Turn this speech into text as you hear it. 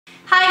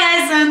Hi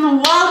guys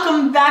and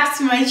welcome back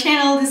to my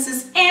channel. This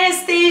is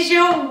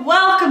Anastasia.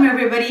 Welcome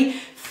everybody.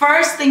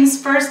 First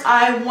things first,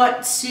 I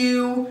want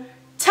to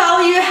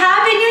tell you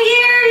Happy New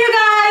Year, you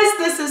guys.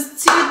 This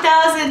is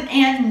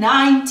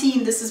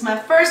 2019. This is my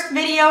first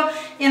video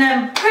and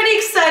I'm pretty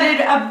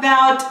excited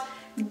about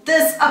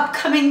this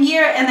upcoming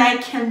year and I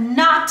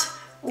cannot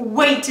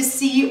wait to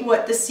see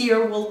what this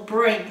year will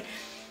bring.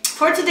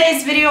 For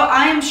today's video,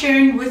 I am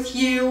sharing with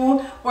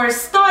you or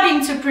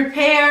starting to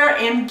prepare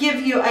and give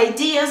you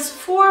ideas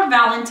for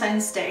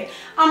Valentine's Day.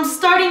 I'm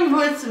starting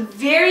with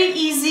very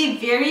easy,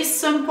 very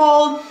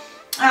simple,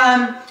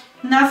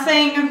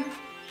 nothing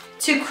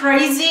too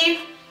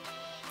crazy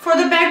for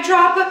the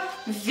backdrop,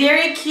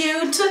 very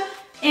cute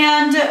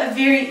and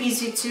very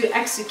easy to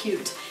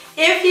execute.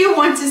 If you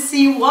want to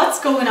see what's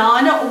going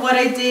on, what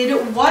I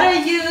did, what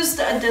I used,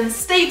 then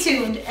stay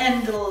tuned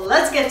and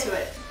let's get to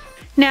it.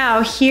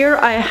 Now here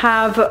I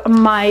have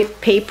my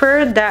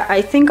paper that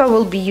I think I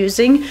will be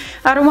using.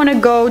 I don't want to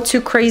go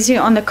too crazy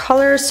on the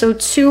color, so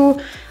two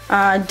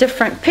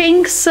different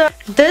pinks.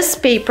 This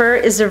paper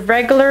is a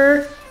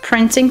regular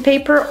printing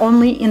paper,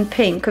 only in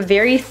pink,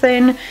 very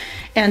thin.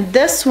 And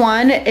this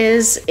one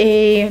is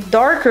a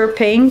darker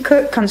pink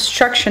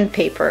construction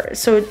paper,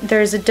 so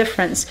there's a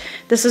difference.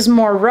 This is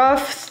more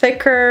rough,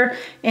 thicker,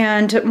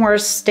 and more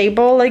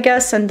stable, I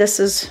guess, and this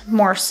is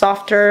more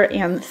softer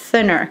and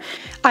thinner.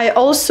 I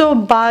also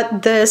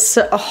bought this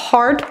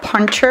heart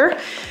puncher.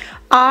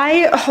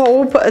 I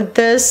hope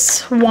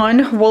this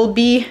one will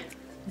be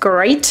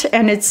great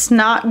and it's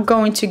not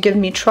going to give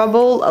me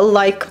trouble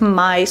like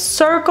my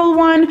circle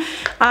one.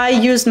 I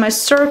used my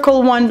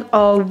circle one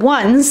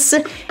once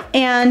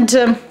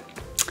and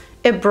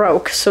it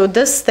broke, so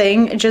this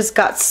thing just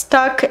got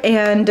stuck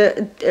and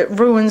it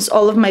ruins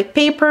all of my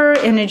paper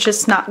and it's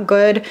just not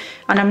good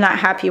and I'm not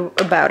happy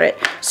about it.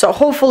 So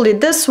hopefully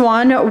this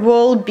one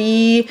will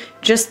be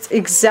just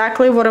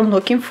exactly what I'm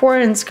looking for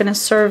and it's gonna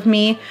serve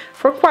me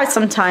for quite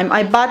some time.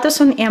 I bought this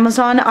on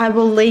Amazon. I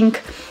will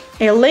link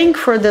a link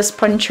for this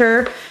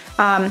puncher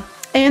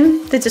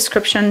in the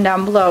description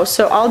down below.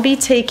 So I'll be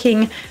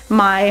taking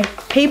my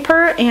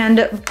paper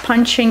and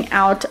punching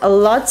out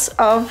lots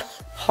of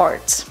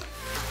hearts.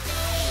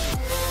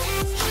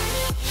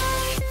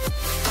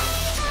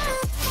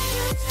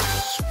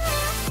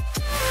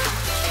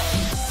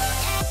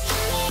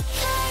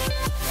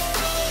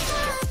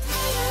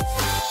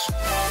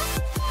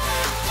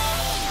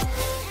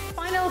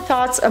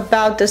 Thoughts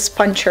about this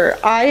puncher.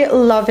 I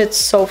love it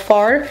so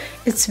far.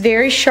 It's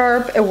very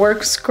sharp. It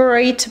works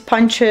great to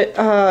punch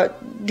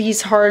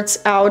these hearts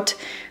out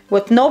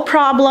with no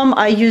problem.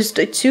 I used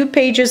 2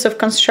 pages of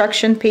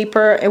construction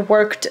paper. It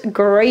worked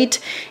great.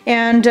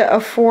 And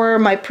for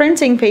my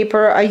printing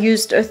paper, I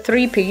used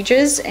 3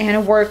 pages and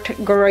it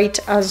worked great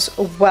as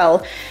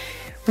well.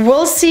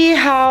 We'll see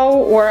how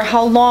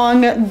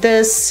long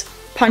this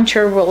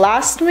puncher will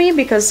last me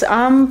because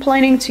I'm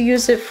planning to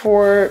use it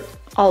for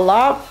a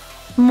lot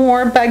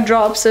more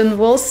backdrops and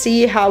we'll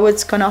see how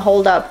it's gonna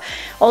hold up.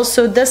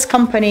 Also, this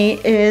company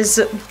is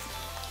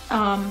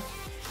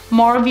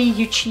Marvi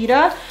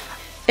Uchida.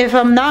 If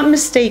I'm not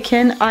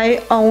mistaken,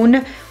 I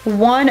own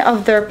one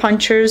of their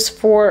punchers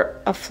for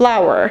a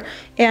flower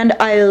and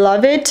I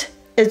love it.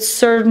 It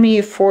served me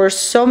for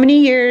so many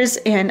years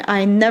and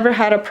I never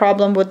had a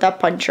problem with that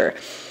puncher.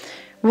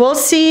 We'll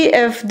see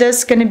if this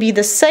is gonna be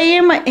the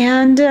same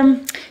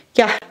and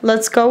yeah,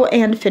 let's go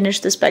and finish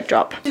this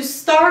backdrop. To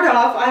start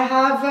off, I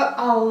have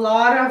a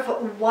lot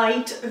of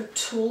white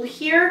tulle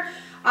here.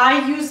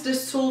 I use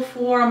this tulle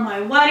for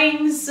my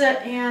weddings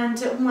and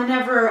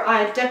whenever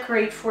I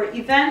decorate for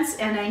events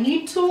and I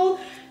need tulle,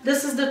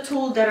 this is the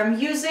tulle that I'm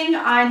using.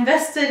 I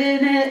invested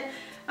in it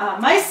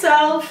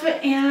myself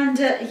and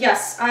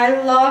yes,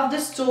 I love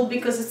this tulle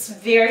because it's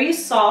very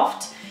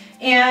soft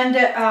and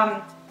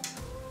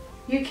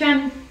you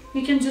can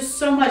do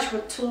so much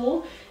with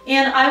tulle.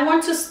 And I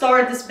want to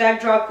start this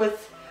backdrop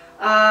with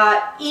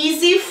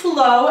easy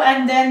flow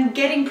and then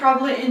getting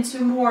probably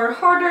into more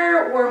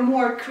harder or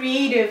more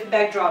creative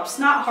backdrops.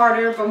 Not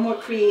harder, but more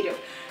creative.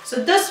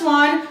 So this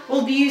one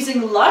will be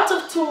using lots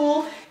of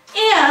tulle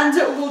and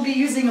we'll be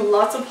using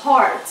lots of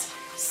hearts.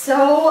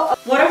 So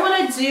what I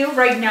want to do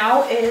right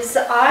now is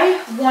I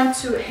want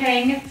to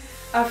hang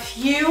a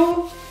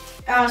few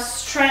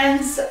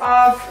strands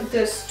of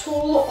this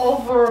tulle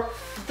over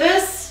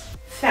this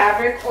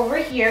fabric over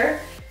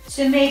here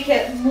to make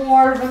it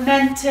more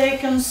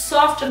romantic and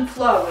soft and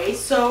flowy.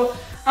 So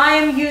I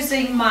am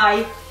using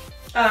my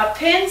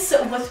pins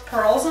with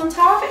pearls on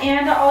top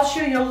and I'll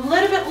show you a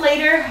little bit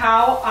later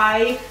how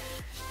I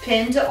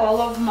pinned all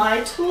of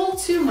my tulle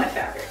to my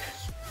fabric.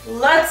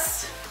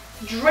 Let's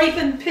drape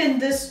and pin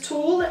this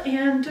tulle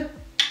and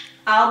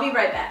I'll be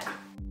right back.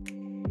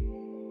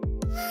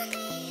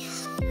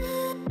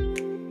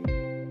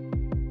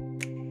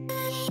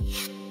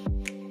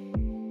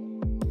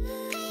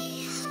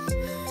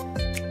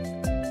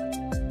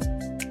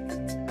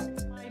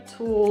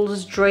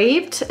 Tulles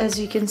draped, as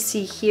you can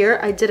see here.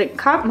 I didn't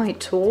cut my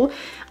tulle.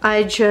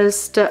 I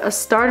just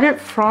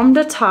started from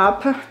the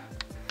top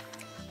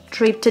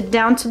draped it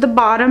down to the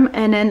bottom,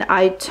 and then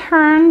I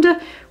turned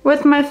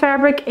with my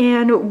fabric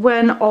and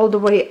went all the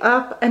way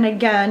up, and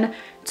again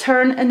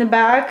turn in the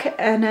back,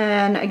 and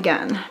then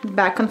again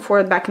back and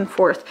forth, back and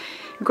forth.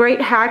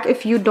 Great hack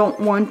if you don't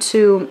want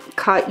to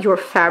cut your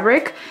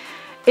fabric.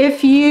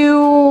 If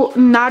you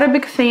not a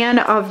big fan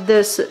of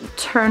this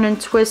turn and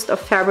twist of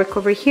fabric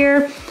over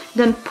here,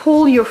 then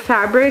pull your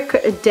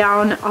fabric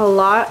down a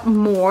lot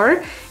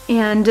more,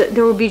 and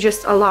there will be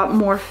just a lot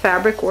more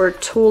fabric or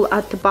tulle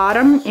at the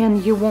bottom,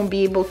 and you won't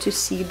be able to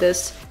see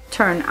this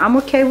turn. I'm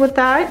okay with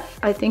that.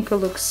 I think it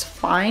looks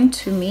fine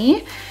to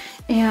me.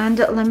 And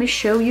let me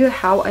show you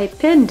how I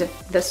pinned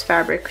this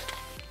fabric.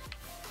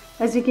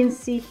 As you can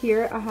see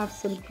here, I have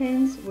some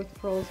pins with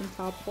pearls on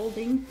top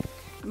holding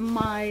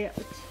my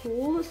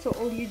tulle. So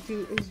all you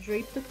do is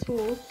drape the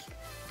tulle,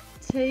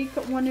 take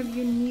one of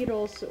your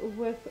needles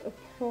with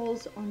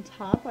pearls on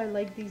top. I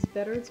like these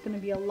better. It's going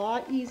to be a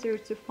lot easier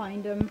to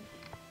find them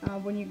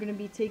when you're going to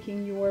be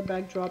taking your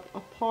backdrop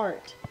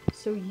apart.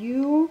 So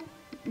you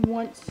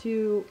want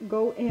to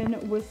go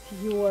in with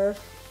your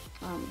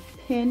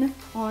pin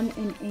on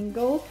an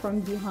angle from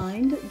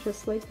behind,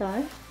 just like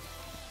that.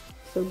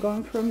 So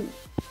going from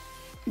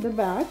the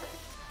back,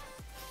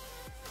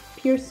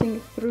 piercing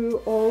through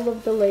all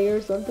of the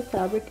layers of the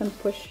fabric, and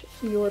push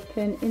your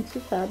pin into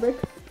fabric.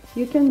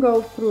 You can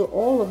go through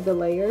all of the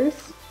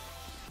layers,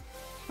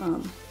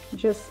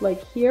 just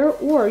like here,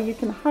 or you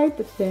can hide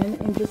the pin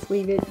and just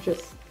leave it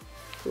just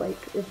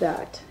like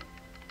that.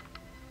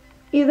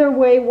 Either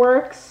way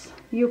works.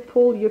 You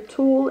pull your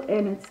tulle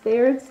and it's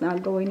there, it's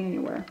not going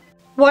anywhere.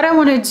 What I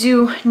want to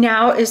do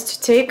now is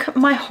to take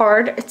my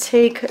heart,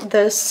 take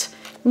this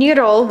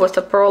needle with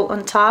a pearl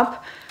on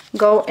top,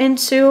 go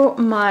into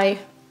my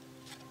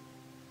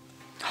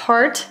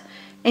heart,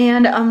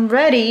 and I'm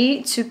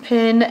ready to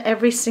pin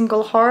every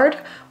single heart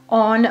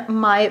on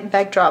my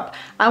backdrop.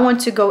 I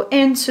want to go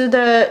into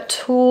the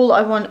tulle,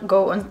 I want to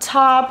go on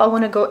top, I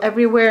want to go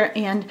everywhere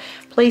and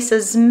place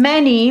as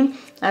many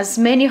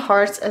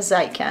hearts as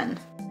I can.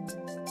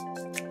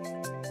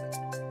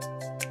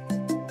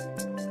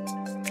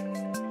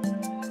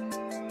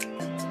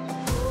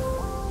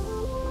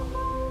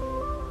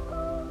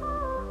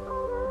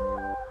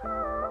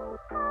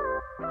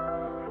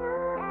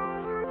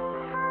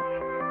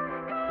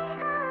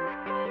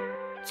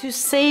 To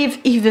save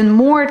even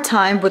more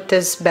time with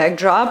this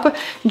backdrop,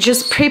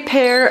 just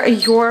prepare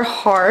your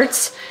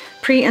hearts,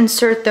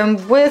 pre-insert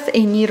them with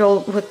a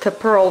needle with the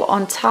pearl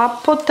on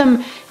top, put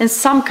them in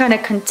some kind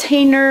of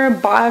container,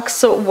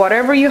 box,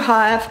 whatever you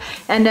have,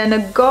 and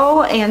then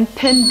go and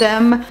pin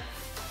them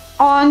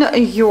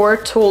on your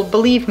tulle.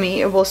 Believe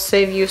me, it will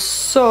save you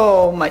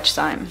so much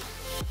time.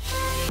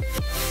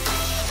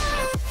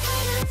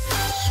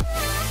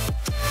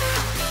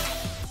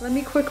 Let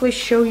me quickly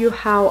show you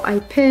how I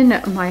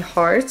pin my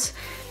hearts.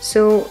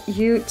 So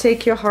you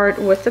take your heart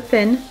with a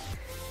pin,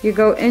 you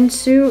go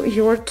into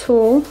your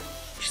tulle,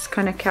 just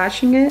kind of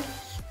catching it,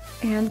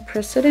 and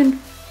press it in.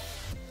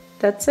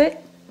 That's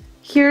it.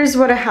 Here's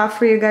what I have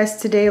for you guys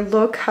today.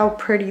 Look how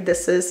pretty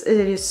this is.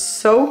 It is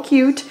so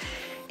cute,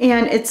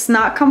 and it's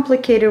not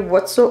complicated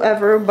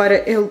whatsoever, but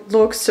it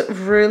looks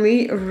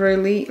really,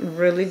 really,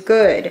 really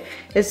good.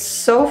 It's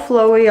so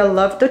flowy. I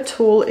love the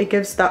tulle. It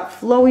gives that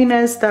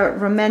flowiness, that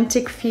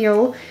romantic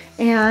feel,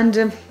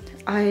 and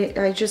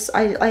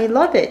I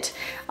love it.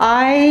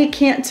 I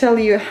can't tell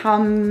you how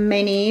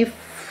many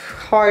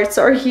hearts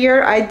are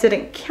here. I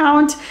didn't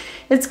count.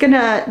 It's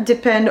gonna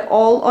depend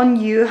all on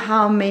you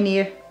how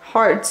many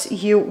hearts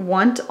you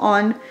want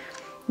on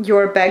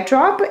your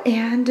backdrop.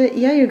 And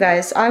yeah, you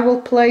guys, I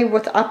will play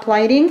with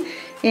uplighting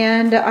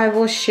and I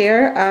will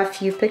share a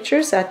few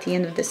pictures at the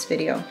end of this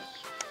video.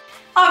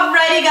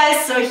 Alrighty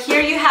guys, so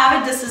here you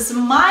have it. This is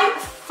my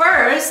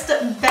first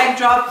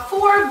backdrop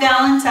for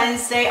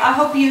Valentine's Day. I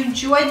hope you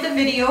enjoyed the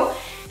video.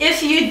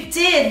 If you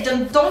did,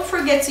 then don't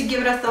forget to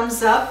give it a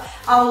thumbs up.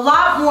 A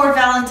lot more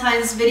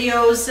Valentine's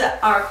videos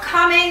are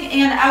coming,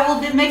 and I will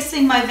be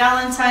mixing my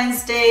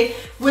Valentine's Day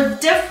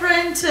with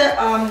different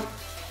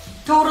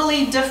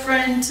totally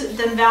different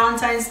than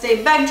Valentine's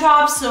Day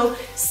backdrops, so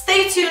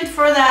stay tuned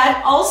for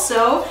that.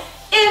 Also,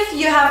 if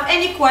you have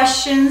any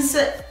questions,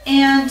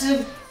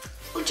 and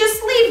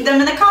just leave them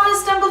in the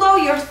comments down below,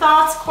 your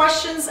thoughts,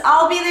 questions.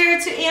 I'll be there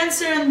to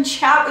answer and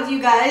chat with you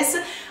guys.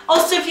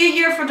 Also, if you're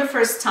here for the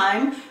first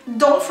time,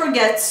 don't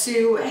forget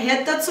to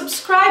hit that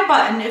subscribe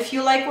button. If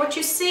you like what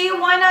you see,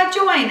 why not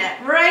join it,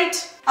 right?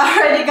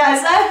 Alrighty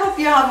guys, I hope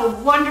you have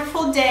a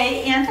wonderful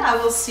day, and I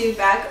will see you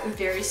back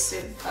very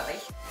soon. Bye-bye.